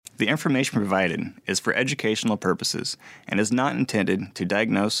The information provided is for educational purposes and is not intended to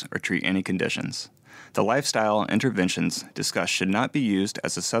diagnose or treat any conditions. The lifestyle interventions discussed should not be used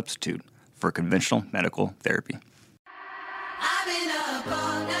as a substitute for conventional medical therapy.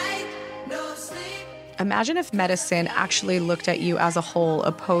 Imagine if medicine actually looked at you as a whole,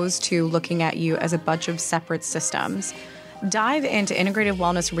 opposed to looking at you as a bunch of separate systems. Dive into Integrative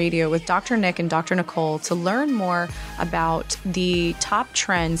Wellness Radio with Dr. Nick and Dr. Nicole to learn more about the top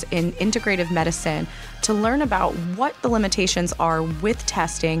trends in integrative medicine, to learn about what the limitations are with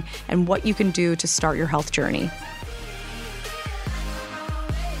testing and what you can do to start your health journey.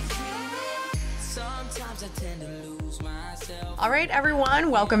 All right, everyone,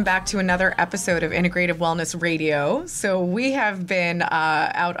 welcome back to another episode of Integrative Wellness Radio. So we have been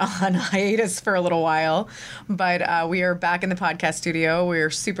out on hiatus for a little while, but we are back in the podcast studio. We're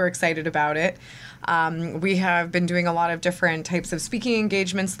super excited about it. We have been doing a lot of different types of speaking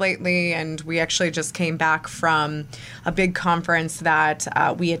engagements lately, and we actually just came back from a big conference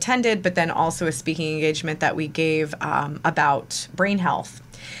that we attended, but then also a speaking engagement that we gave about brain health.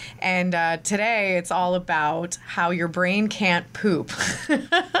 And today it's all about how your brain can't poop.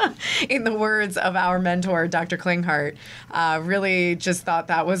 In the words of our mentor, Dr. Klinghardt, really just thought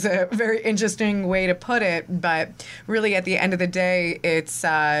that was a very interesting way to put it. But really at the end of the day, it's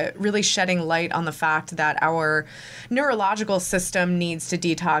really shedding light on the fact that our neurological system needs to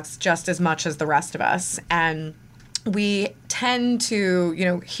detox just as much as the rest of us. And we tend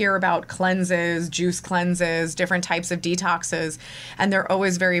to, hear about cleanses, juice cleanses, different types of detoxes, and they're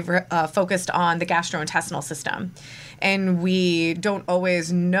always very focused on the gastrointestinal system. And we don't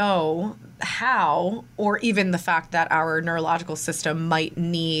always know how, or even the fact that our neurological system might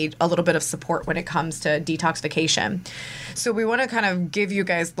need a little bit of support when it comes to detoxification. So we want to kind of give you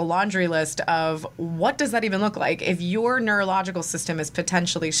guys the laundry list of what does that even look like? If your neurological system is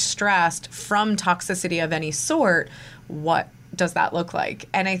potentially stressed from toxicity of any sort, what does that look like?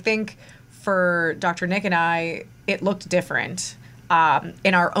 And I think for Dr. Nick and I, it looked different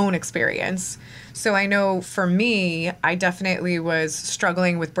in our own experience. So I know for me, I definitely was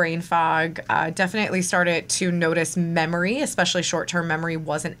struggling with brain fog, definitely started to notice memory, especially short-term memory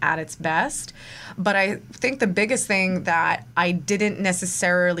wasn't at its best. But I think the biggest thing that I didn't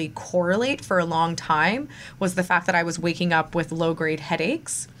necessarily correlate for a long time was the fact that I was waking up with low-grade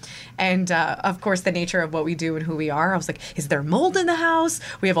headaches. And of course, the nature of what we do and who we are. I was like, is there mold in the house?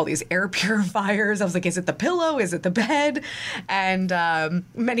 We have all these air purifiers. I was like, is it the pillow? Is it the bed? And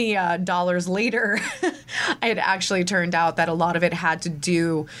many dollars later, it had actually turned out that a lot of it had to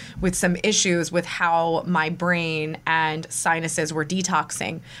do with some issues with how my brain and sinuses were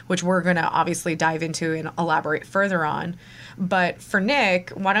detoxing, which we're going to obviously dive into and elaborate further on. But for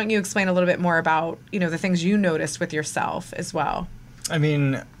Nick, why don't you explain a little bit more about, the things you noticed with yourself as well? I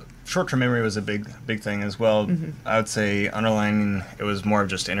mean, short-term memory was a big thing as well. Mm-hmm. I would say underlining, it was more of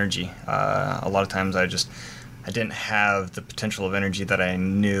just energy. A lot of times I didn't have the potential of energy that I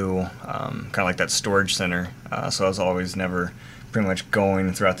knew, kind of like that storage center. So I was always never pretty much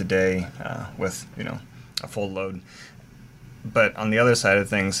going throughout the day with, a full load. But on the other side of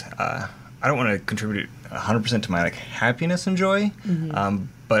things, I don't want to contribute 100% to my happiness and joy. Mm-hmm.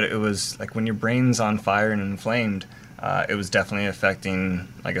 But it was like when your brain's on fire and inflamed, it was definitely affecting,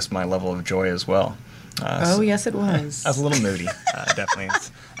 I guess, my level of joy as well. Yes, it was. I was a little moody, definitely.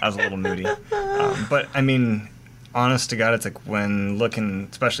 I was a little moody. But, I mean, honest to God, it's like when looking,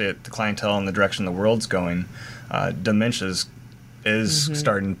 especially at the clientele and the direction the world's going, dementia is mm-hmm.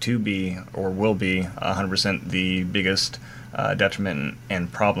 starting to be, or will be, 100% the biggest detriment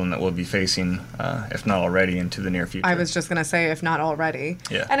and problem that we'll be facing, if not already, into the near future. I was just going to say, if not already.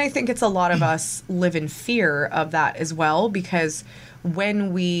 Yeah. And I think it's a lot of us live in fear of that as well, because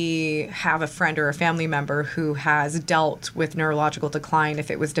when we have a friend or a family member who has dealt with neurological decline, if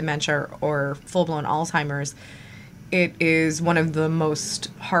it was dementia or full-blown Alzheimer's, it is one of the most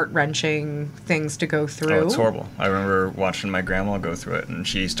heart-wrenching things to go through. Oh, it's horrible. I remember watching my grandma go through it, and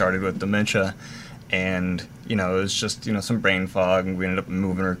she started with dementia. And, it was just, some brain fog, and we ended up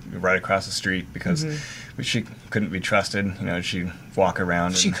moving her right across the street because mm-hmm. she couldn't be trusted. She'd walk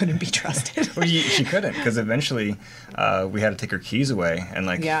around. She couldn't be trusted. Well, she couldn't, because eventually we had to take her keys away. And,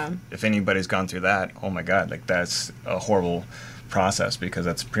 if anybody's gone through that, oh, my God, that's a horrible process, because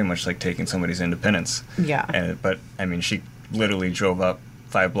that's pretty much like taking somebody's independence. Yeah. But, I mean, she literally drove up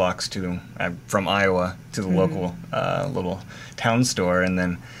 5 blocks from Iowa to the mm-hmm. local little town store, and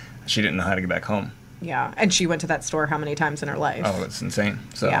then she didn't know how to get back home. Yeah, and she went to that store how many times in her life? Oh, it's insane.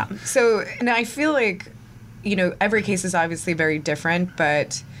 So yeah. So, and I feel like, every case is obviously very different,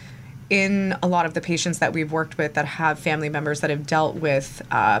 but in a lot of the patients that we've worked with that have family members that have dealt with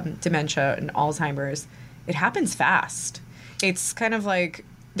dementia and Alzheimer's, it happens fast. It's kind of like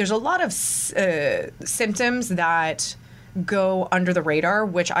there's a lot of symptoms that go under the radar,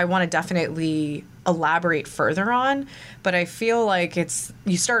 which I want to definitely elaborate further on. But I feel like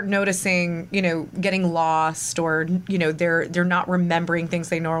you start noticing, getting lost, or, they're not remembering things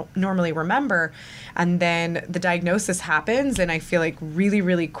they normally remember. And then the diagnosis happens, and I feel like really,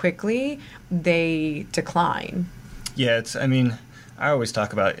 really quickly they decline. Yeah, I always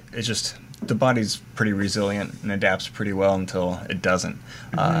talk about it's just the body's pretty resilient and adapts pretty well until it doesn't.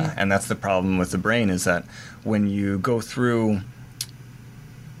 And that's the problem with the brain, is that when you go through,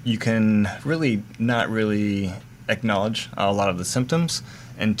 you can not really acknowledge a lot of the symptoms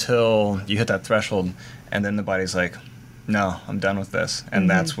until you hit that threshold, and then the body's like, no, I'm done with this. And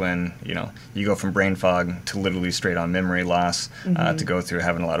that's when, you go from brain fog to literally straight on memory loss, to go through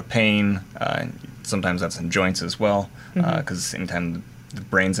having a lot of pain. Sometimes that's in joints as well, because anytime the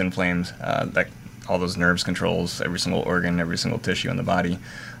brain's inflamed, that all those nerves controls every single organ, every single tissue in the body.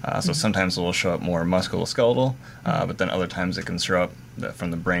 So sometimes it will show up more musculoskeletal, but then other times it can show up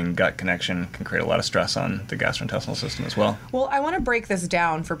from the brain-gut connection, can create a lot of stress on the gastrointestinal system as well. Well, I want to break this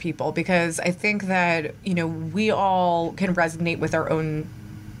down for people, because I think that, we all can resonate with our own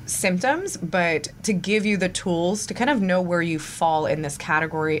symptoms, but to give you the tools to kind of know where you fall in this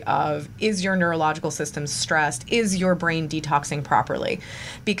category of, is your neurological system stressed? Is your brain detoxing properly?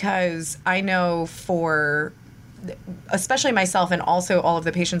 Because I know for especially myself and also all of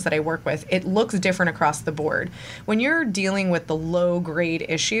the patients that I work with, it looks different across the board. When you're dealing with the low-grade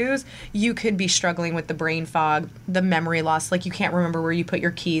issues, you could be struggling with the brain fog, the memory loss, like you can't remember where you put your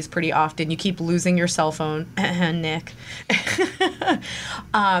keys pretty often. You keep losing your cell phone. Nick.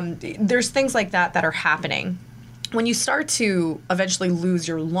 There's things like that are happening. When you start to eventually lose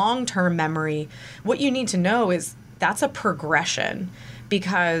your long-term memory, what you need to know is that's a progression.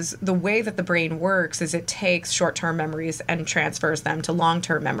 Because the way that the brain works is it takes short-term memories and transfers them to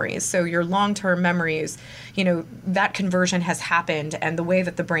long-term memories. So your long-term memories, that conversion has happened. And the way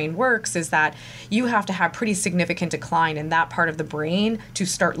that the brain works is that you have to have pretty significant decline in that part of the brain to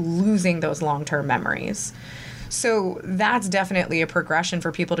start losing those long-term memories. So that's definitely a progression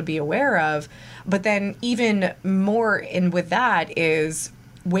for people to be aware of. But then even more in with that is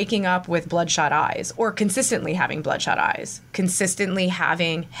waking up with bloodshot eyes, or consistently having bloodshot eyes, consistently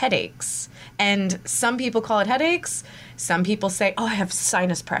having headaches. And some people call it headaches. Some people say, I have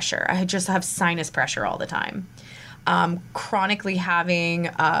sinus pressure. I just have sinus pressure all the time. Chronically having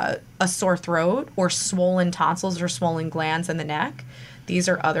a sore throat, or swollen tonsils or swollen glands in the neck. These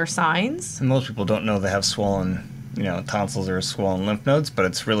are other signs. And most people don't know they have swollen tonsils or swollen lymph nodes, but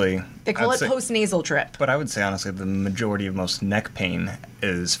it's really... They call it post-nasal drip. But I would say, honestly, the majority of most neck pain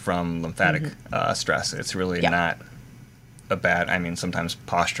is from lymphatic stress. It's really not a bad... sometimes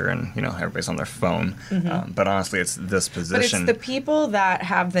posture and, everybody's on their phone. But honestly, it's this position. But it's the people that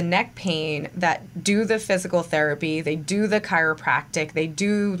have the neck pain that do the physical therapy, they do the chiropractic, they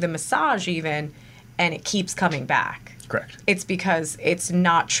do the massage even, and it keeps coming back. Correct. It's because it's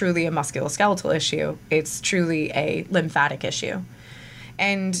not truly a musculoskeletal issue. It's truly a lymphatic issue.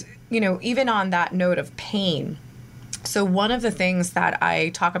 And, even on that note of pain, so one of the things that I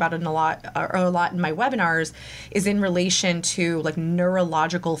talk about a lot in my webinars is in relation to like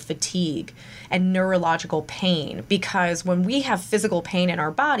neurological fatigue and neurological pain, because when we have physical pain in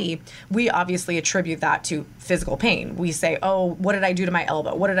our body, we obviously attribute that to physical pain. We say, oh, what did I do to my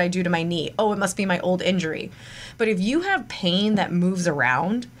elbow? What did I do to my knee? Oh, it must be my old injury. But if you have pain that moves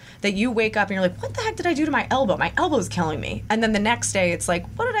around, that you wake up and you're like, what the heck did I do to my elbow? My elbow's killing me. And then the next day it's like,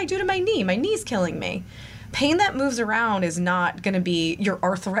 what did I do to my knee? My knee's killing me. Pain that moves around is not going to be your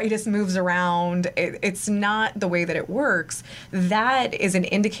arthritis moves around. It's not the way that it works. That is an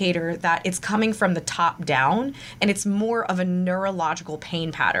indicator that it's coming from the top down, and it's more of a neurological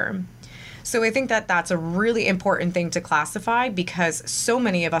pain pattern. So I think that that's a really important thing to classify, because so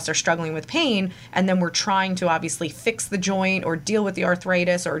many of us are struggling with pain, and then we're trying to obviously fix the joint or deal with the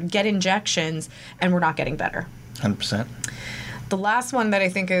arthritis or get injections, and we're not getting better. 100%. The last one that I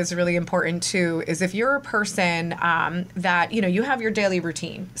think is really important too is if you're a person that, you have your daily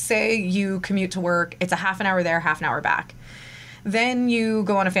routine. Say you commute to work, it's a half an hour there, half an hour back. Then you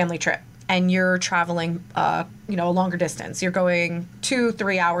go on a family trip and you're traveling, a longer distance. You're going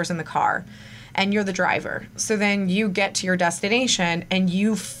 2-3 hours in the car and you're the driver. So then you get to your destination and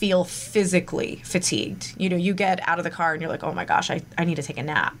you feel physically fatigued. You get out of the car and you're like, oh my gosh, I need to take a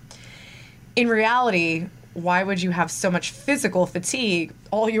nap. In reality, why would you have so much physical fatigue?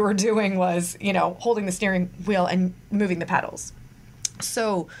 All you were doing was, holding the steering wheel and moving the pedals.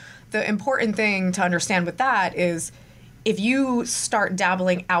 So the important thing to understand with that is if you start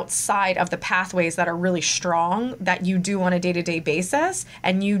dabbling outside of the pathways that are really strong that you do on a day-to-day basis,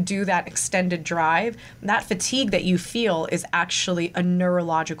 and you do that extended drive, that fatigue that you feel is actually a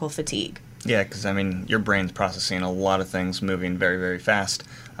neurological fatigue. Yeah, because, I mean, your brain's processing a lot of things moving very, very fast,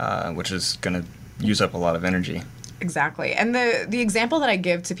 which is going to use up a lot of energy. Exactly. And the example that I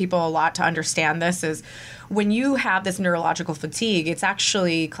give to people a lot to understand this is when you have this neurological fatigue, it's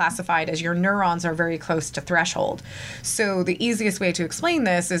actually classified as your neurons are very close to threshold. So the easiest way to explain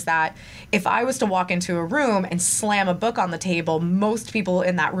this is that if I was to walk into a room and slam a book on the table, most people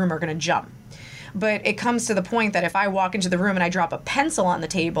in that room are going to jump. But it comes to the point that if I walk into the room and I drop a pencil on the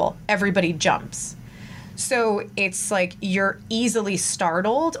table, everybody jumps. So it's like you're easily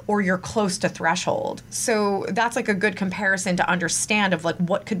startled or you're close to threshold. So that's like a good comparison to understand of like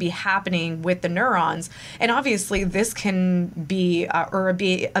what could be happening with the neurons. And obviously this can be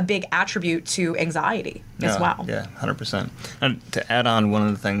a big attribute to anxiety as well. Yeah, 100%. And to add on, one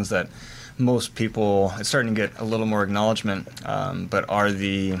of the things that most people, it's starting to get a little more acknowledgement, but are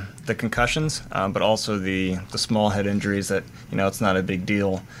the concussions, but also the small head injuries that, it's not a big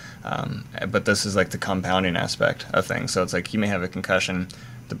deal. But this is like the compounding aspect of things. So it's like you may have a concussion,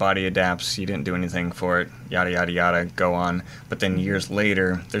 the body adapts, you didn't do anything for it, yada, yada, yada, go on. But then years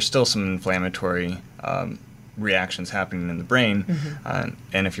later, there's still some inflammatory reactions happening in the brain.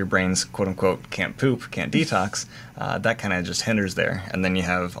 And if your brain's, quote unquote, can't poop, can't detox, that kind of just hinders there. And then you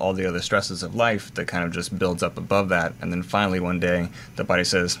have all the other stresses of life that kind of just builds up above that. And then finally one day, the body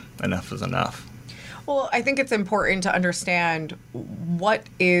says, enough is enough. Well, I think it's important to understand what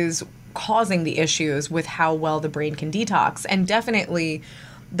is causing the issues with how well the brain can detox. And definitely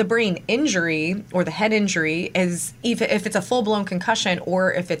the brain injury or the head injury is, if it's a full-blown concussion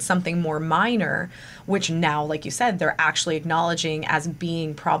or if it's something more minor, which now, like you said, they're actually acknowledging as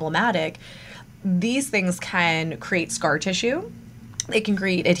being problematic, these things can create scar tissue. It can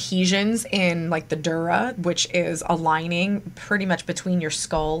create adhesions in like the dura, which is a lining pretty much between your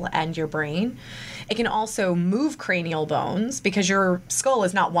skull and your brain. It can also move cranial bones because your skull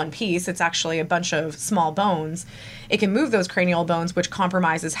is not one piece. It's actually a bunch of small bones. It can move those cranial bones, which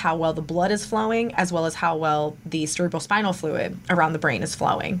compromises how well the blood is flowing, as well as how well the cerebrospinal fluid around the brain is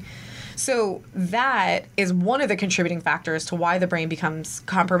flowing. So that is one of the contributing factors to why the brain becomes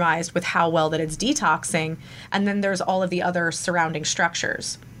compromised with how well that it's detoxing. And then there's all of the other surrounding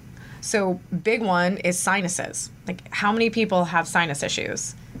structures. So big one is sinuses. Like, how many people have sinus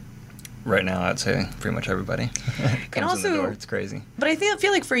issues? Right now, I'd say pretty much everybody comes in the door. It's crazy. But I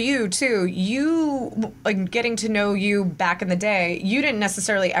feel like for you, too, you, like, getting to know you back in the day, you didn't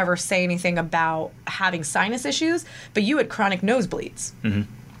necessarily ever say anything about having sinus issues, but you had chronic nosebleeds. Mm-hmm.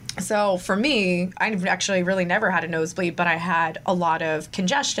 So for me, I've actually really never had a nosebleed, but I had a lot of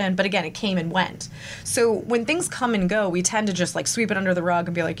congestion. But again, it came and went. So when things come and go, we tend to just like sweep it under the rug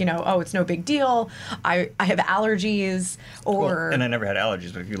and be like, oh, it's no big deal. I have allergies and I never had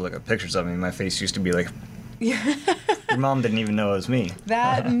allergies, but if you look at pictures of me, my face used to be like, your mom didn't even know it was me.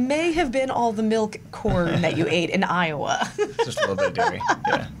 That may have been all the milk corn that you ate in Iowa. Just a little bit of dairy,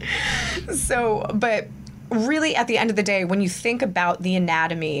 yeah. So, but really, at the end of the day, when you think about the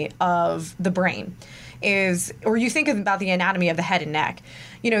anatomy of the brain, or you think about the anatomy of the head and neck,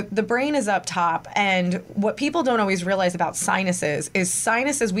 the brain is up top. And what people don't always realize about sinuses,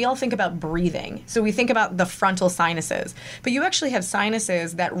 we all think about breathing. So we think about the frontal sinuses. But you actually have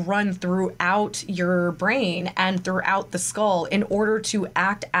sinuses that run throughout your brain and throughout the skull in order to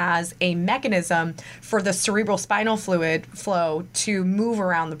act as a mechanism for the cerebrospinal fluid flow to move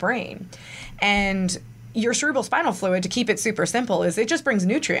around the brain. And your cerebrospinal fluid, to keep it super simple, is it just brings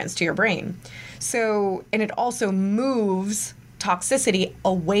nutrients to your brain. So, and it also moves toxicity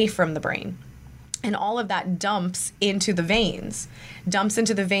away from the brain. And all of that dumps into the veins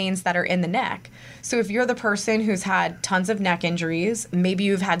that are in the neck. So if you're the person who's had tons of neck injuries, maybe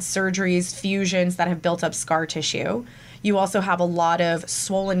you've had surgeries, fusions that have built up scar tissue. You also have a lot of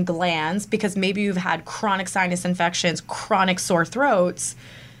swollen glands because maybe you've had chronic sinus infections, chronic sore throats.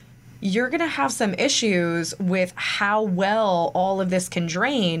 You're going to have some issues with how well all of this can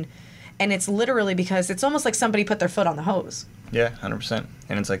drain. And it's literally because it's almost like somebody put their foot on the hose. Yeah, 100%.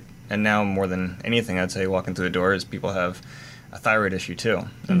 And it's like, and now more than anything, I'd say walking through the door is people have a thyroid issue too.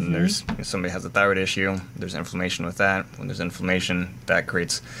 And if somebody has a thyroid issue, there's inflammation with that. When there's inflammation, that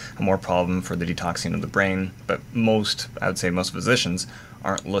creates a more problem for the detoxing of the brain. But I would say most physicians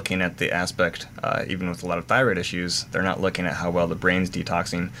aren't looking at the aspect, even with a lot of thyroid issues, they're not looking at how well the brain's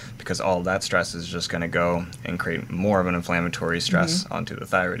detoxing, because all of that stress is just going to go and create more of an inflammatory stress onto the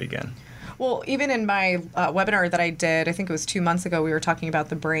thyroid again. Well, even in my webinar that I did, I think it was 2 months ago, we were talking about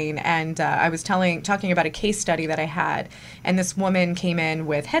the brain, and I was talking about a case study that I had, and this woman came in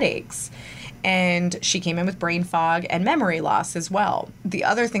with headaches, and she came in with brain fog and memory loss as well. The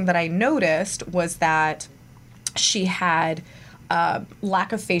other thing that I noticed was that she had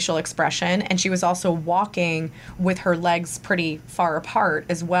lack of facial expression, and she was also walking with her legs pretty far apart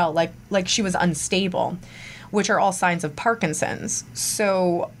as well, like she was unstable, which are all signs of Parkinson's.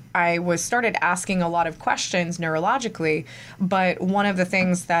 So I started asking a lot of questions neurologically, but one of the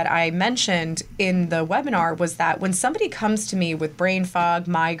things that I mentioned in the webinar was that when somebody comes to me with brain fog,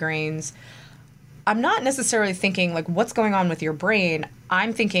 migraines, I'm not necessarily thinking like what's going on with your brain.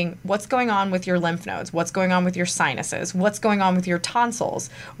 I'm thinking what's going on with your lymph nodes, what's going on with your sinuses, what's going on with your tonsils,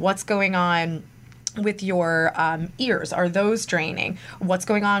 what's going on with your ears. Are those draining? What's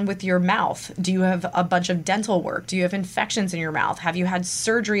going on with your mouth? Do you have a bunch of dental work? Do you have infections in your mouth? Have you had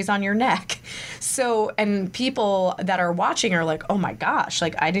surgeries on your neck? So, and people that are watching are like, oh my gosh,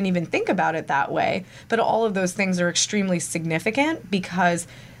 like I didn't even think about it that way. But all of those things are extremely significant because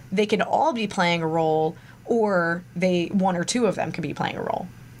they can all be playing a role, or one or two of them can be playing a role.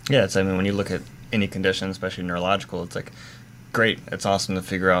 Yeah, I mean, when you look at any condition, especially neurological, it's like, great, it's awesome to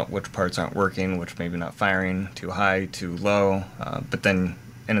figure out which parts aren't working, which maybe not firing, too high, too low, but then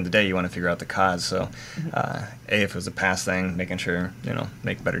end of the day, you want to figure out the cause. So, if it was a past thing, making sure,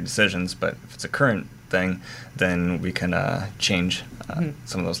 make better decisions, but if it's a current thing, then we can change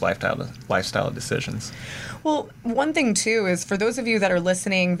some of those lifestyle decisions. Well, one thing too is for those of you that are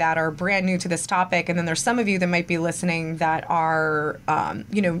listening that are brand new to this topic, and then there's some of you that might be listening that are,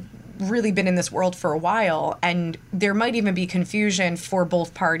 really been in this world for a while, and there might even be confusion for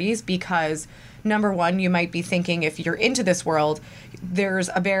both parties because number one, you might be thinking if you're into this world, there's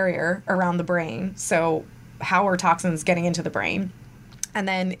a barrier around the brain. So how are toxins getting into the brain? And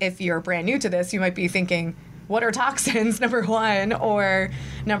then if you're brand new to this, you might be thinking, what are toxins, number one? Or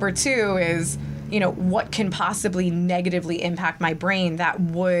number two is, what can possibly negatively impact my brain that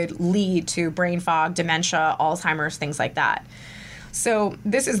would lead to brain fog, dementia, Alzheimer's, things like that. So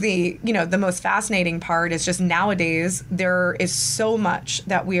this is the most fascinating part is just nowadays there is so much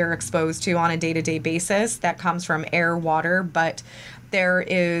that we are exposed to on a day-to-day basis that comes from air, water, but there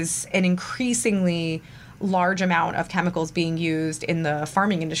is an increasingly large amount of chemicals being used in the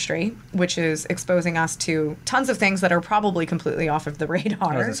farming industry, which is exposing us to tons of things that are probably completely off of the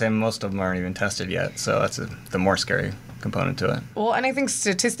radar. I was going to say most of them aren't even tested yet, so that's the more scary component to it. Well, and I think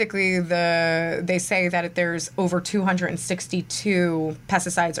statistically they say that there's over 262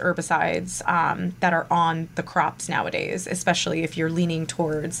 pesticides, herbicides that are on the crops nowadays, especially if you're leaning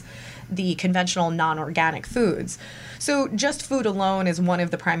towards the conventional non-organic foods. So just food alone is one of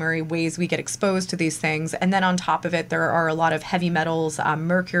the primary ways we get exposed to these things. And then on top of it, there are a lot of heavy metals,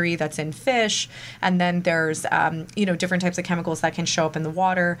 mercury that's in fish. And then there's, different types of chemicals that can show up in the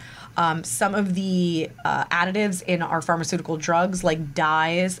water. Some of the additives in our pharmaceutical drugs, like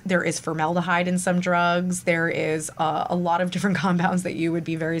dyes, there is formaldehyde in some drugs. There is a lot of different compounds that you would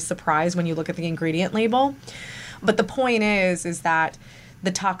be very surprised when you look at the ingredient label. But the point is that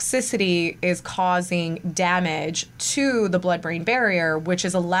the toxicity is causing damage to the blood-brain barrier, which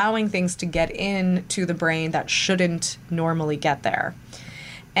is allowing things to get into the brain that shouldn't normally get there.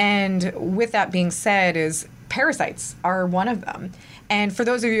 And with that being said, is parasites are one of them. And for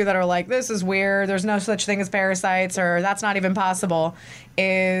those of you that are like, this is weird, there's no such thing as parasites, or that's not even possible,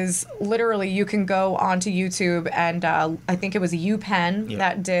 is literally you can go onto YouTube and I think it was UPenn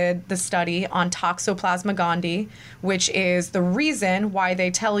that did the study on Toxoplasma gondii, which is the reason why they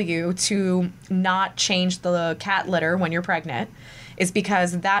tell you to not change the cat litter when you're pregnant, is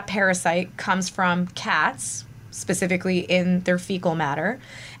because that parasite comes from cats, specifically in their fecal matter,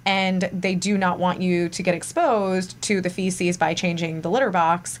 and they do not want you to get exposed to the feces by changing the litter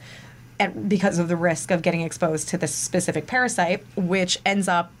box because of the risk of getting exposed to this specific parasite, which ends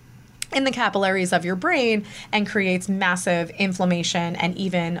up in the capillaries of your brain and creates massive inflammation and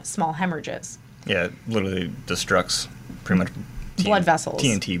even small hemorrhages. Yeah, it literally destructs pretty much blood vessels.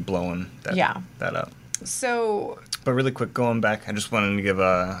 TNT blowing that up. So... But really quick, going back, I just wanted to give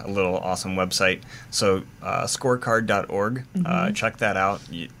a little awesome website. So scorecard.org, check that out.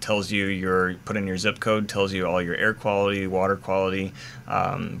 It tells you put in your zip code, tells you all your air quality, water quality.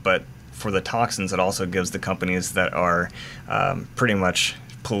 But for the toxins, it also gives the companies that are pretty much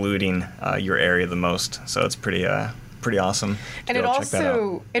polluting your area the most. So it's pretty awesome. And it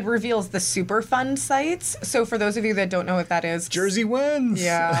also reveals the Superfund sites. So for those of you that don't know what that is, Jersey wins.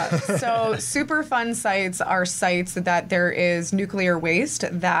 Yeah. So Superfund sites are sites that there is nuclear waste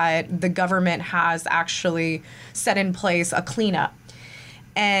that the government has actually set in place a cleanup.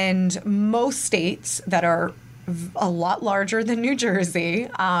 And most states that are a lot larger than New Jersey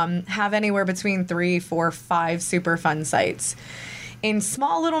have anywhere between 3, 4, 5 Superfund sites. In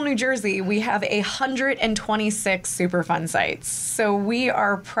small little New Jersey, we have 126 Superfund sites. So we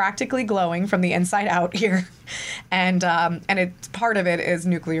are practically glowing from the inside out here. And part of it is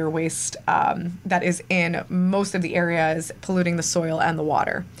nuclear waste that is in most of the areas polluting the soil and the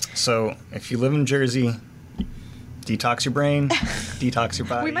water. So if you live in Jersey, detox your brain, detox your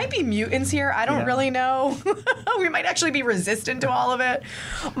body. We might be mutants here. I don't really know. We might actually be resistant to all of it.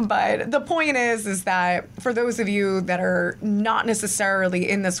 But the point is that for those of you that are not necessarily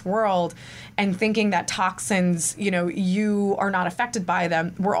in this world and thinking that toxins, you are not affected by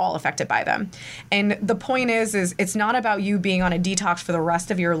them, we're all affected by them. And the point is it's not about you being on a detox for the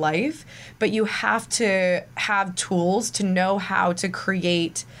rest of your life, but you have to have tools to know how to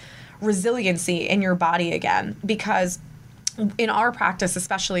create resiliency in your body again, because in our practice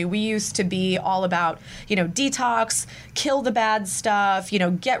especially, we used to be all about, detox, kill the bad stuff,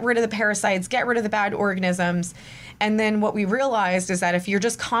 get rid of the parasites, get rid of the bad organisms. And then what we realized is that if you're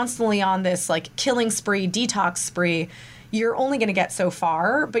just constantly on this killing spree, detox spree, you're only going to get so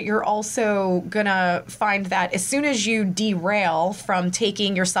far, but you're also going to find that as soon as you derail from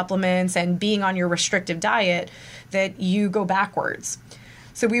taking your supplements and being on your restrictive diet, that you go backwards.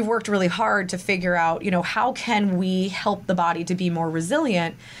 So we've worked really hard to figure out, how can we help the body to be more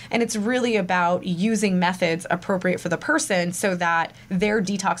resilient? And it's really about using methods appropriate for the person so that their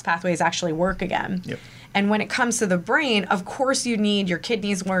detox pathways actually work again. Yep. And when it comes to the brain, of course you need your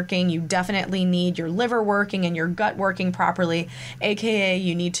kidneys working, you definitely need your liver working and your gut working properly, aka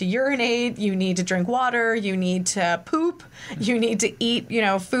you need to urinate, you need to drink water, you need to poop, you need to eat,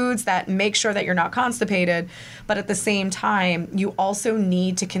 foods that make sure that you're not constipated. But at the same time, you also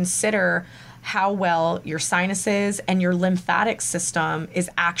need to consider how well your sinuses and your lymphatic system is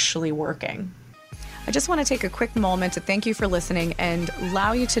actually working. I just want to take a quick moment to thank you for listening and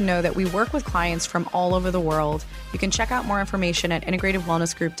allow you to know that we work with clients from all over the world. You can check out more information at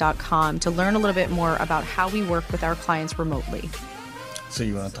integrativewellnessgroup.com to learn a little bit more about how we work with our clients remotely. So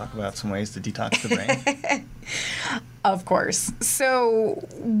you want to talk about some ways to detox the brain? Of course. So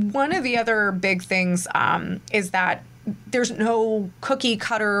one of the other big things is that there's no cookie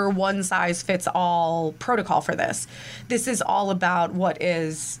cutter, one size fits all protocol for this. This is all about what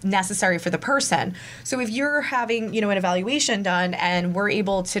is necessary for the person. So if you're having, an evaluation done and we're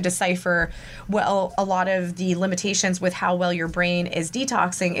able to decipher, well, a lot of the limitations with how well your brain is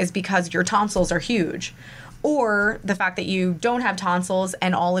detoxing is because your tonsils are huge. Or the fact that you don't have tonsils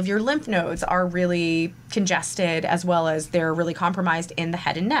and all of your lymph nodes are really congested, as well as they're really compromised in the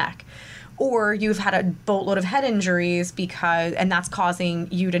head and neck. Or you've had a boatload of head injuries and that's causing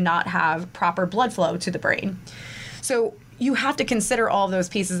you to not have proper blood flow to the brain. So you have to consider all of those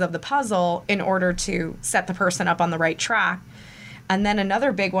pieces of the puzzle in order to set the person up on the right track. And then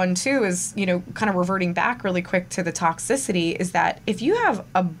another big one too is, kind of reverting back really quick to the toxicity, is that if you have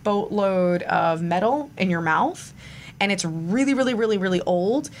a boatload of metal in your mouth and it's really, really, really, really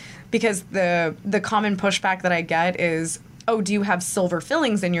old, because the common pushback that I get is, oh, do you have silver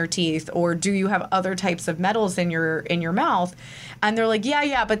fillings in your teeth, or do you have other types of metals in your mouth? And they're like,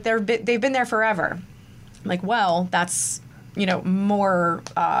 yeah, but they've been there forever. I'm like, well, that's more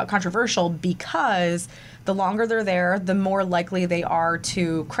controversial, because the longer they're there, the more likely they are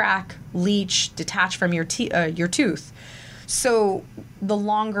to crack, leach, detach from your tooth. So the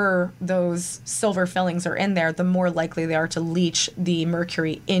longer those silver fillings are in there, the more likely they are to leach the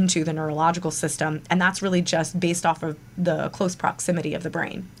mercury into the neurological system. And that's really just based off of the close proximity of the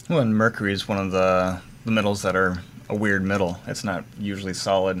brain. Well, and mercury is one of the metals that are a weird metal. It's not usually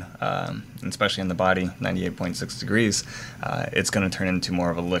solid, especially in the body, 98.6 degrees. It's going to turn into more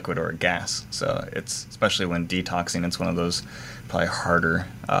of a liquid or a gas. So it's, especially when detoxing, it's one of those probably harder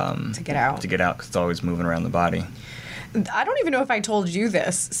to get out because it's always moving around the body. I don't even know if I told you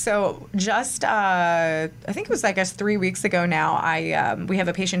this. So just, I think it was, 3 weeks ago now, we have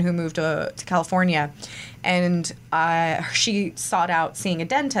a patient who moved to California, and she sought out seeing a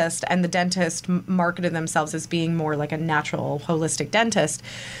dentist, and the dentist marketed themselves as being more like a natural, holistic dentist.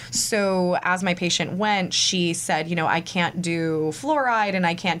 So as my patient went, she said, I can't do fluoride and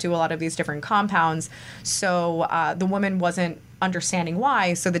I can't do a lot of these different compounds. So the woman wasn't understanding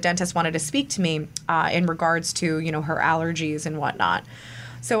why. So the dentist wanted to speak to me in regards to, her allergies and whatnot.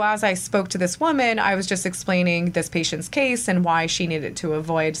 So as I spoke to this woman, I was just explaining this patient's case and why she needed to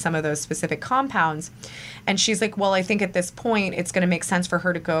avoid some of those specific compounds. And she's like, well, I think at this point it's going to make sense for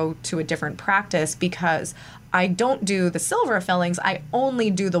her to go to a different practice, because I don't do the silver fillings. I only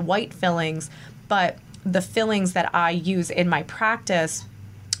do the white fillings, but the fillings that I use in my practice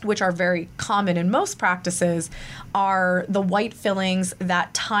which are very common in most practices, are the white fillings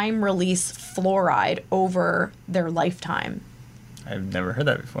that time release fluoride over their lifetime. I've never heard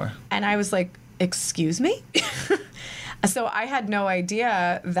that before. And I was like, excuse me? So I had no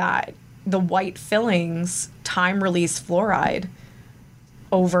idea that the white fillings time release fluoride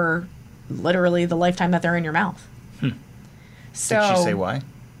over literally the lifetime that they're in your mouth. So, did she say why?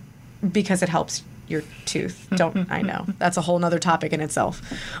 Because it helps your tooth. Don't I know? That's a whole nother topic in itself.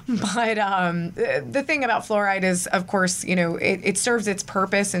 But the thing about fluoride is, of course, you know, it serves its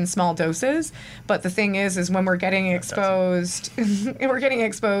purpose in small doses. But the thing is when we're getting exposed, we're getting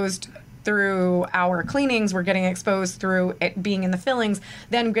exposed through our cleanings, we're getting exposed through it being in the fillings,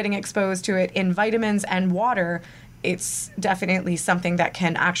 then getting exposed to it in vitamins and water. It's definitely something that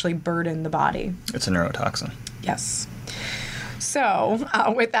can actually burden the body. It's a neurotoxin. Yes. So,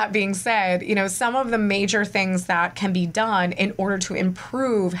 with that being said, you know, some of the major things that can be done in order to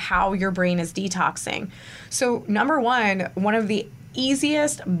improve how your brain is detoxing. So, number one of the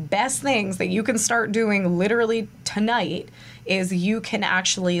easiest, best things that you can start doing literally tonight is you can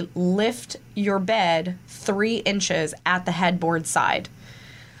actually lift your bed 3 inches at the headboard side.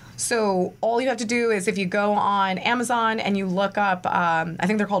 So all you have to do is if you go on Amazon and you look up, I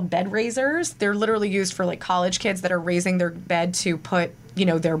think they're called bed raisers. They're literally used for like college kids that are raising their bed to put, you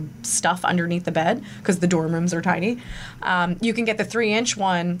know, their stuff underneath the bed because the dorm rooms are tiny. You can get the 3-inch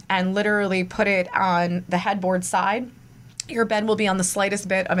one and literally put it on the headboard side. Your bed will be on the slightest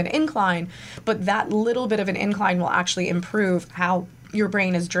bit of an incline, but that little bit of an incline will actually improve how your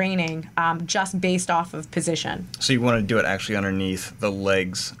brain is draining just based off of position. So you want to do it actually underneath the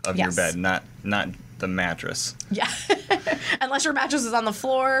legs of your Yes. bed, not the mattress. Yeah. Unless your mattress is on the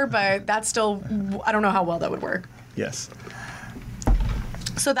floor, but that's still, I don't know how well that would work. Yes.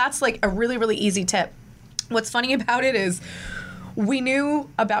 So that's like a really, really easy tip. What's funny about it is we knew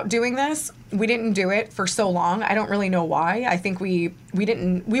about doing this. We didn't do it for so long. I don't really know why. I think we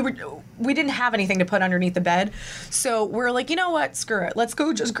didn't have anything to put underneath the bed. So we're like, you know what? Screw it. Let's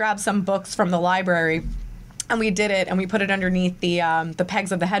go just grab some books from the library. And we did it, and we put it underneath the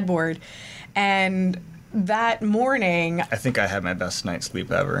pegs of the headboard. And that morning, I think I had my best night's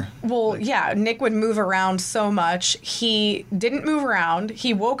sleep ever. well, yeah, Nick would move around so much. He didn't move around.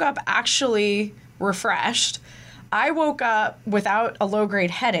 He woke up actually refreshed. I woke up without a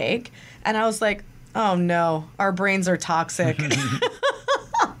low-grade headache, and I was like, oh no, our brains are toxic.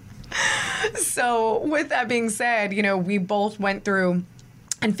 So with that being said, you know, we both went through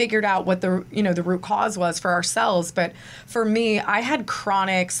and figured out what the root cause was for ourselves. But for me, I had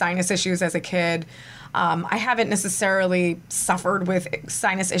chronic sinus issues as a kid. I haven't necessarily suffered with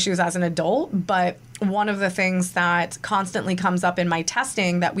sinus issues as an adult, but one of the things that constantly comes up in my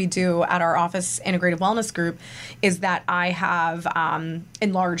testing that we do at our office integrative wellness group is that I have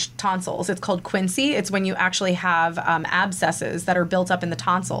enlarged tonsils. It's called quinsy. It's when you actually have abscesses that are built up in the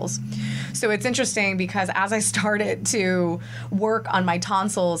tonsils. So it's interesting because as I started to work on my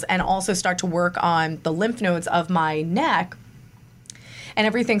tonsils and also start to work on the lymph nodes of my neck, and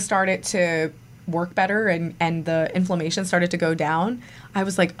everything started to work better and the inflammation started to go down, I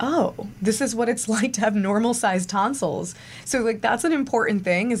was like, oh, this is what it's like to have normal sized tonsils. So like that's an important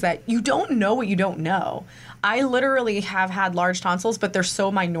thing, is that you don't know what you don't know. I literally have had large tonsils, but they're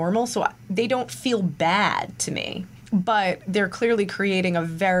so my normal, so they don't feel bad to me. But they're clearly creating a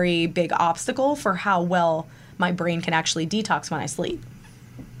very big obstacle for how well my brain can actually detox when I sleep.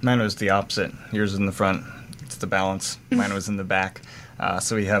 Mine was the opposite. Yours is in the front. It's the balance. Mine was in the back.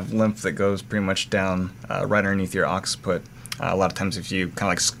 So we have lymph that goes pretty much down right underneath your occiput. A lot of times if you kind of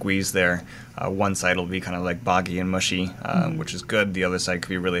like squeeze there, one side will be kind of like boggy and mushy, which is good. The other side could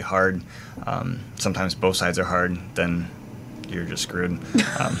be really hard. Sometimes both sides are hard. Then you're just screwed.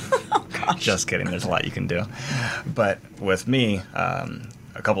 Just kidding. There's a lot you can do. But with me,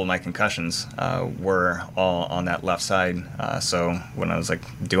 a couple of my concussions were all on that left side. So when I was like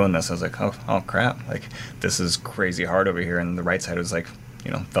doing this, I was like, oh crap, like this is crazy hard over here. And the right side was like,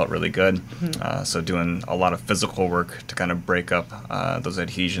 felt really good. Mm-hmm. So doing a lot of physical work to kind of break up those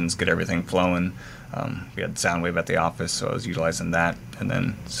adhesions, get everything flowing. We had Soundwave at the office, so I was utilizing that, and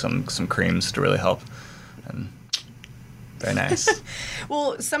then some creams to really help. And very nice.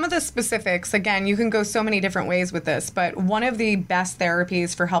 Well, some of the specifics, again, you can go so many different ways with this, but one of the best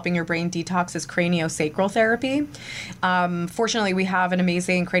therapies for helping your brain detox is craniosacral therapy. Fortunately, we have an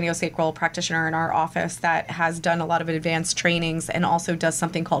amazing craniosacral practitioner in our office that has done a lot of advanced trainings and also does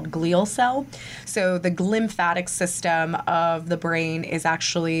something called glial cell. So the glymphatic system of the brain is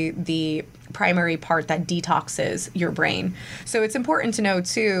actually the primary part that detoxes your brain. So it's important to know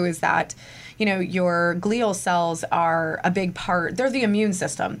too is that your glial cells are a big part. They're the immune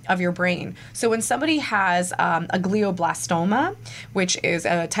system of your brain. So when somebody has a glioblastoma, which is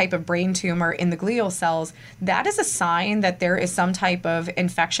a type of brain tumor in the glial cells, that is a sign that there is some type of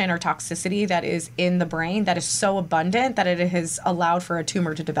infection or toxicity that is in the brain that is so abundant that it has allowed for a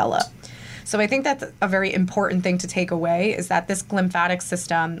tumor to develop. So I think that's a very important thing to take away is that this lymphatic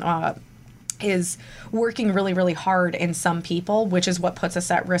system is working really, really hard in some people, which is what puts us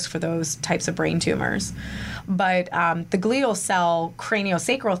at risk for those types of brain tumors. But the glial cell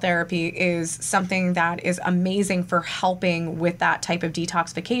craniosacral therapy is something that is amazing for helping with that type of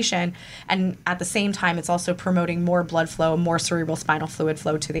detoxification. And at the same time, it's also promoting more blood flow, more cerebral spinal fluid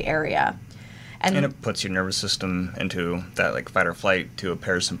flow to the area. And it puts your nervous system into that like fight or flight to a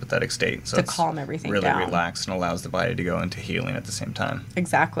parasympathetic state. So to calm everything really down. Relaxed and allows the body to go into healing at the same time.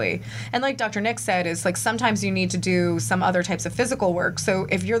 Exactly. And like Dr. Nick said, is like sometimes you need to do some other types of physical work. So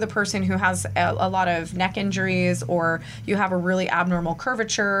if you're the person who has a lot of neck injuries, or you have a really abnormal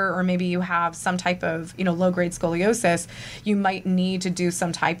curvature, or maybe you have some type of, low-grade scoliosis, you might need to do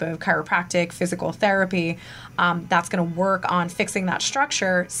some type of chiropractic physical therapy that's going to work on fixing that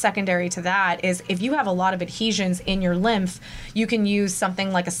structure. Secondary to that is if you have a lot of adhesions in your lymph, you can use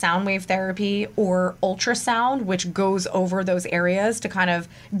something like a sound wave therapy or ultrasound, which goes over those areas to kind of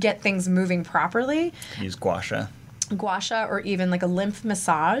get things moving properly. Use gua sha, or even like a lymph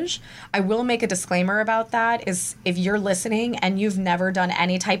massage. I will make a disclaimer about that is if you're listening and you've never done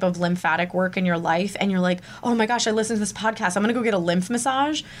any type of lymphatic work in your life and you're like, oh my gosh, I listened to this podcast, I'm going to go get a lymph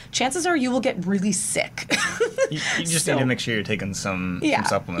massage, chances are you will get really sick. You just need to make sure you're taking some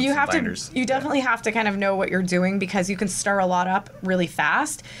supplements, you have binders. You definitely have to kind of know what you're doing because you can stir a lot up really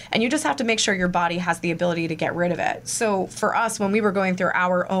fast and you just have to make sure your body has the ability to get rid of it. So for us, when we were going through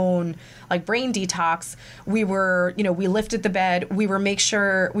our own like brain detox, we were, we lifted the bed. We made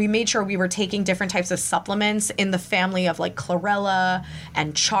sure we were taking different types of supplements in the family of like chlorella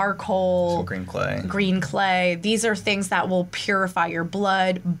and charcoal, so green clay. These are things that will purify your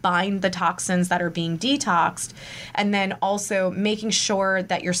blood, bind the toxins that are being detoxed, and then also making sure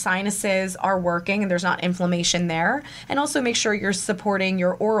that your sinuses are working and there's not inflammation there, and also make sure you're supporting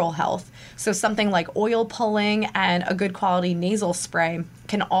your oral health. So something like oil pulling and a good quality nasal spray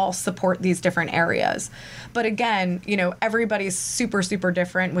can all support these different areas. But again, everybody's super, super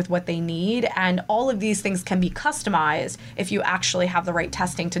different with what they need. And all of these things can be customized if you actually have the right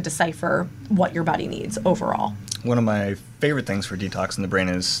testing to decipher what your body needs overall. One of my favorite things for detoxing the brain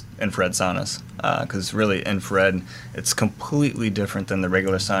is infrared saunas, because really infrared, it's completely different than the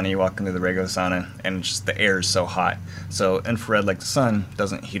regular sauna. You walk into the regular sauna and just the air is so hot. So infrared, like the sun,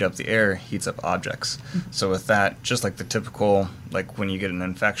 doesn't heat up the air, heats up objects. Mm-hmm. So with that, just like the typical, like when you get an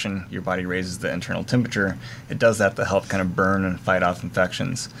infection, your body raises the internal temperature. It does that to help kind of burn and fight off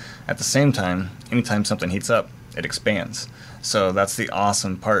infections. At the same time, anytime something heats up, it expands. So that's the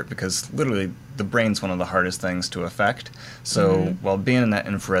awesome part, because literally the brain's one of the hardest things to affect. So while being in that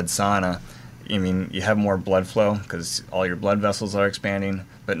infrared sauna, you have more blood flow because all your blood vessels are expanding,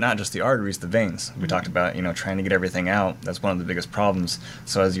 but not just the arteries, the veins. We talked about, trying to get everything out. That's one of the biggest problems.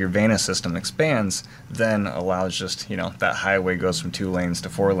 So as your venous system expands, then allows just, that highway goes from 2 lanes to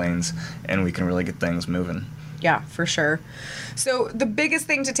 4 lanes, and we can really get things moving. Yeah, for sure. So the biggest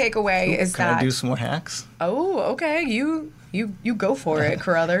thing to take away is can that... Can I do some more hacks? Oh, okay. You go for it,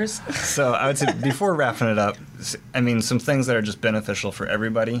 Carruthers. So I would say before wrapping it up, some things that are just beneficial for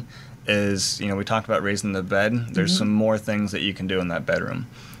everybody is, we talked about raising the bed. There's some more things that you can do in that bedroom.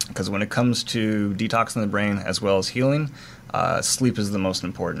 Because when it comes to detoxing the brain as well as healing, sleep is the most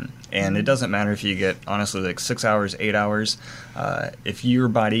important. And it doesn't matter if you get, honestly, like 6 hours, 8 hours. If your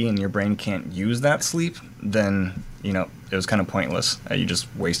body and your brain can't use that sleep, then, it was kind of pointless. You just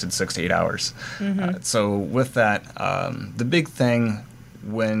wasted 6 to 8 hours. So with that, the big thing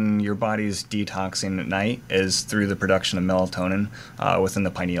when your body's detoxing at night is through the production of melatonin within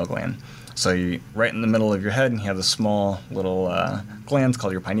the pineal gland. So right in the middle of your head, you have the small little glands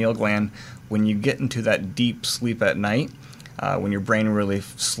called your pineal gland. When you get into that deep sleep at night, when your brain really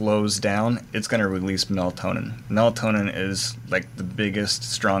slows down, it's going to release melatonin. Melatonin is like the biggest,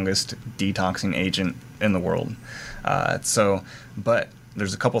 strongest detoxing agent in the world. But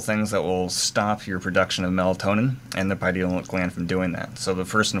there's a couple things that will stop your production of melatonin and the pineal gland from doing that. So the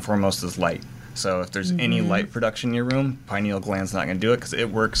first and foremost is light. So if there's any light production in your room, pineal gland's not going to do it because it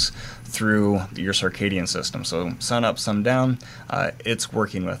works through your circadian system. So sun up, sun down, it's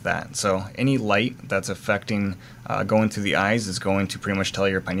working with that. So any light that's affecting going through the eyes is going to pretty much tell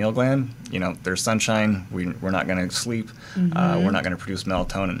your pineal gland, there's sunshine, we're not going to sleep, we're not going to produce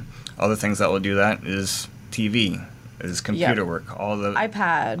melatonin. Other things that will do that is TV, is computer work, all the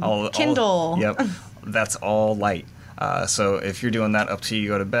iPad, Kindle. Yep, that's all light. So if you're doing that up till you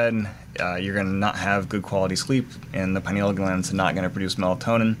go to bed, you're going to not have good quality sleep, and the pineal gland's not going to produce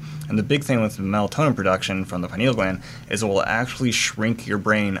melatonin. And the big thing with the melatonin production from the pineal gland is it will actually shrink your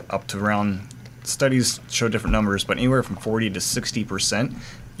brain up to around, studies show different numbers, but anywhere from 40 to 60%,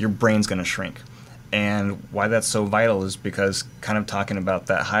 your brain's going to shrink. And why that's so vital is because, kind of talking about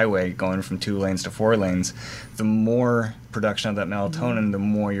that highway going from 2 lanes to 4 lanes, the more production of that melatonin, the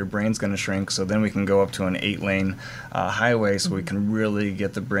more your brain's going to shrink. So then we can go up to an 8-lane highway, so we can really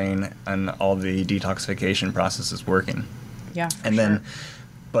get the brain and all the detoxification processes working. Yeah. And then,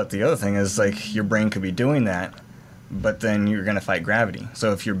 but the other thing is, like, your brain could be doing that, but then you're going to fight gravity.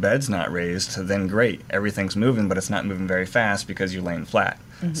 So if your bed's not raised, then great, everything's moving, but it's not moving very fast because you're laying flat.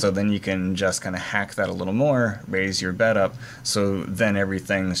 So then you can just kind of hack that a little more, raise your bed up, so then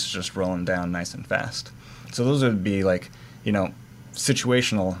everything's just rolling down nice and fast. So those would be, like, you know,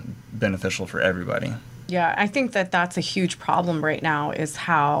 situational beneficial for everybody. Yeah, I think that that's a huge problem right now, is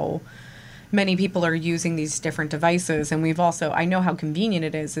how many people are using these different devices. And we've also, I know how convenient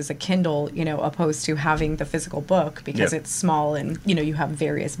it is as a Kindle, you know, opposed to having the physical book, because it's small and, you know, you have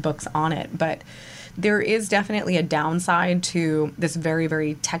various books on it. But there is definitely a downside to this very,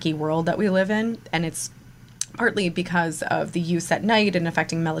 very techie world that we live in. And it's partly because of the use at night and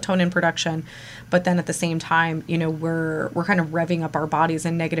affecting melatonin production. But then at the same time, you know, we're kind of revving up our bodies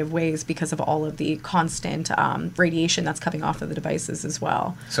in negative ways because of all of the constant radiation that's coming off of the devices as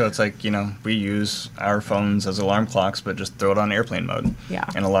well. So it's like, you know, we use our phones as alarm clocks, but just throw it on airplane mode. Yeah.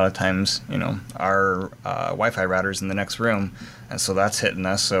 And a lot of times, you know, our Wi-Fi router's in the next room, and so that's hitting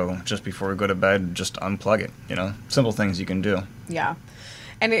us. So just before we go to bed, just unplug it, you know. Simple things you can do. Yeah.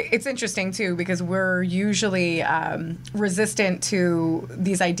 And it's interesting, too, because we're usually resistant to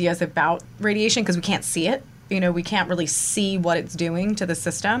these ideas about radiation because we can't see it. You know, we can't really see what it's doing to the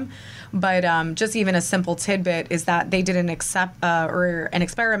system. But just even a simple tidbit is that they did an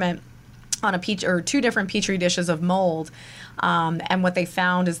experiment on 2 different petri dishes of mold. And what they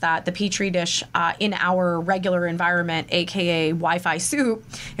found is that the petri dish in our regular environment, aka Wi-Fi soup,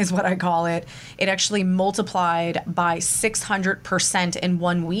 is what I call it, it actually multiplied by 600% in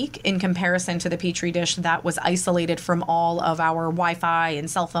 1 week in comparison to the petri dish that was isolated from all of our Wi-Fi and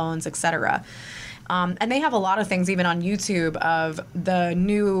cell phones, etc. And they have a lot of things even on YouTube of the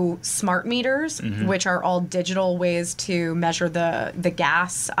new smart meters, which are all digital ways to measure the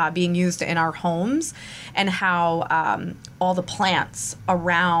gas being used in our homes, and how all the plants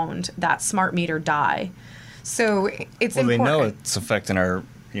around that smart meter die. So it's important. Well, they know it's affecting our,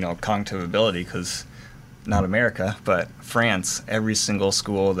 you know, cognitive ability, because not America, but France, every single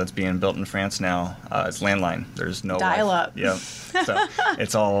school that's being built in France now, it's landline. There's no dial-up. Yep. So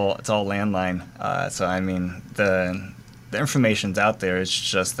it's all landline. So I mean, the information's out there. It's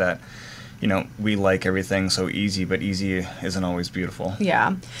just that, you know, we like everything so easy, but easy isn't always beautiful.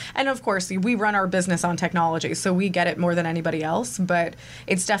 Yeah. And of course, we run our business on technology, so we get it more than anybody else, but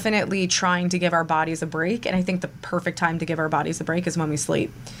it's definitely trying to give our bodies a break. And I think the perfect time to give our bodies a break is when we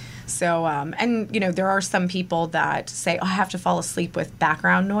sleep. So, and, you know, there are some people that say, oh, I have to fall asleep with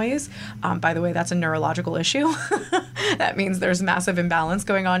background noise. By the way, that's a neurological issue. That means there's massive imbalance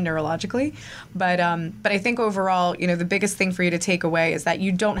going on neurologically. But I think overall, you know, the biggest thing for you to take away is that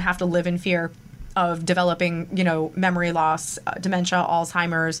you don't have to live in fear of developing, you know, memory loss, dementia,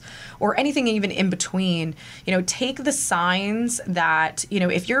 Alzheimer's, or anything even in between. You know, take the signs that, you know,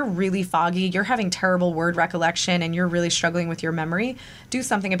 if you're really foggy, you're having terrible word recollection, and you're really struggling with your memory, do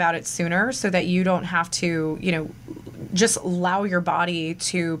something about it sooner so that you don't have to, you know, just allow your body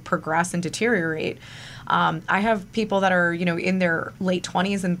to progress and deteriorate. I have people that are, you know, in their late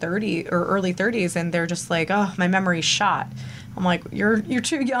 20s and 30 or early 30s, and they're just like, oh, my memory's shot. I'm like, you're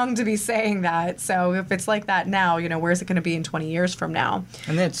too young to be saying that. So if it's like that now, you know, where's it going to be in 20 years from now?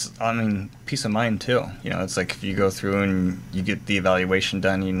 And it's, I mean, peace of mind too. You know, it's like if you go through and you get the evaluation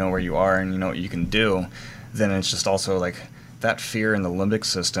done, you know where you are and you know what you can do, then it's just also like that fear in the limbic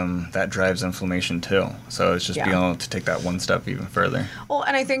system, that drives inflammation too. So it's just being able to take that one step even further. Well,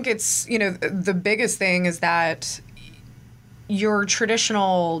 and I think it's, you know, the biggest thing is that your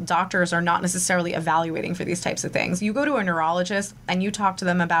traditional doctors are not necessarily evaluating for these types of things. You go to a neurologist and you talk to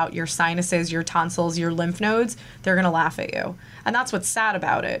them about your sinuses, your tonsils, your lymph nodes, they're going to laugh at you. And that's what's sad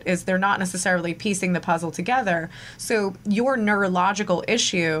about it, is they're not necessarily piecing the puzzle together. So your neurological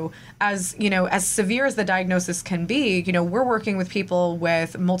issue, as, you know, as severe as the diagnosis can be, you know, we're working with people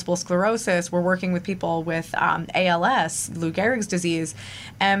with multiple sclerosis, we're working with people with ALS, Lou Gehrig's disease,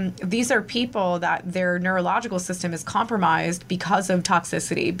 and these are people that their neurological system is compromised hospitalized because of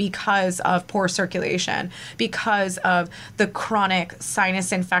toxicity, because of poor circulation, because of the chronic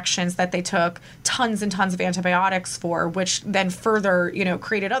sinus infections that they took tons and tons of antibiotics for, which then further,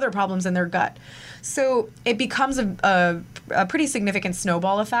 created other problems in their gut. So it becomes a pretty significant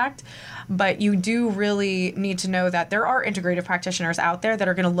snowball effect. But you do really need to know that there are integrative practitioners out there that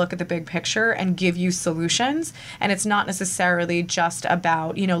are going to look at the big picture and give you solutions. And it's not necessarily just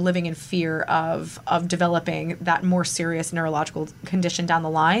about, living in fear of developing that more serious neurological condition down the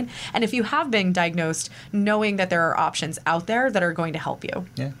line. And if you have been diagnosed, knowing that there are options out there that are going to help you.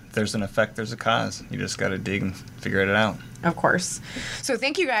 Yeah, if there's an effect, there's a cause. You just got to dig and figure it out. Of course. So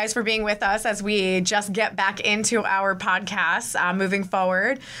thank you guys for being with us as we just get back into our podcast moving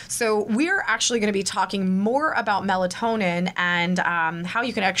forward. So we're actually going to be talking more about melatonin and how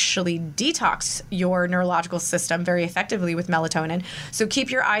you can actually detox your neurological system very effectively with melatonin. So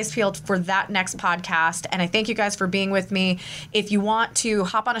keep your eyes peeled for that next podcast. And I thank you guys for being with me. If you want to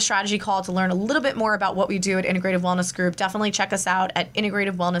hop on a strategy call to learn a little bit more about what we do at Integrative Wellness Group, definitely check us out at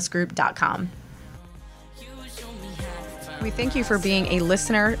integrativewellnessgroup.com. We thank you for being a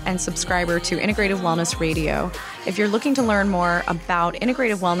listener and subscriber to Integrative Wellness Radio. If you're looking to learn more about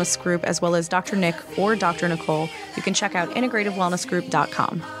Integrative Wellness Group as well as Dr. Nick or Dr. Nicole, you can check out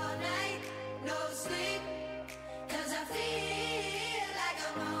integrativewellnessgroup.com.